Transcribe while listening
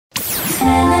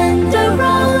and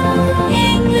Doron,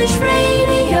 English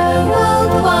radio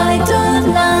worldwide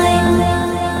online.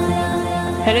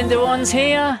 Helen Doron's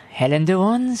here. Helen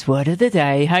Doron's Word of the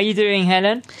Day. How are you doing,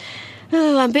 Helen?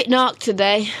 Oh, I'm a bit narked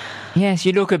today. Yes,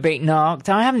 you look a bit narked.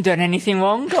 I haven't done anything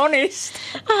wrong, honest.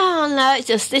 Oh, no, it's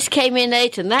just this came in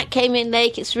late and that came in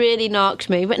late. It's really narked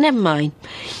me, but never mind.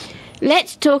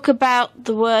 Let's talk about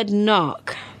the word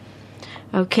nark.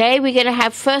 Okay, we're going to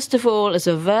have first of all as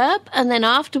a verb and then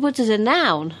afterwards as a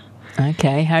noun.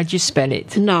 Okay, how'd you spell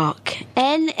it? Nark.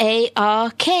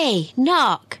 N-A-R-K.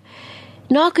 Nark.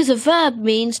 Nark as a verb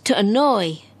means to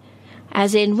annoy.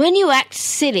 As in, when you act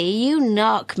silly, you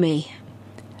nark me.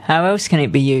 How else can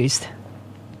it be used?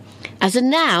 As a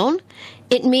noun,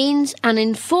 it means an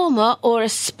informer or a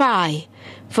spy.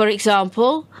 For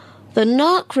example, the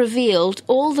nark revealed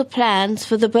all the plans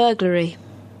for the burglary.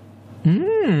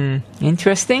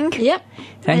 Interesting. Yep.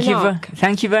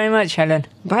 Thank you very much, Helen.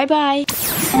 Bye-bye.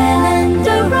 Helen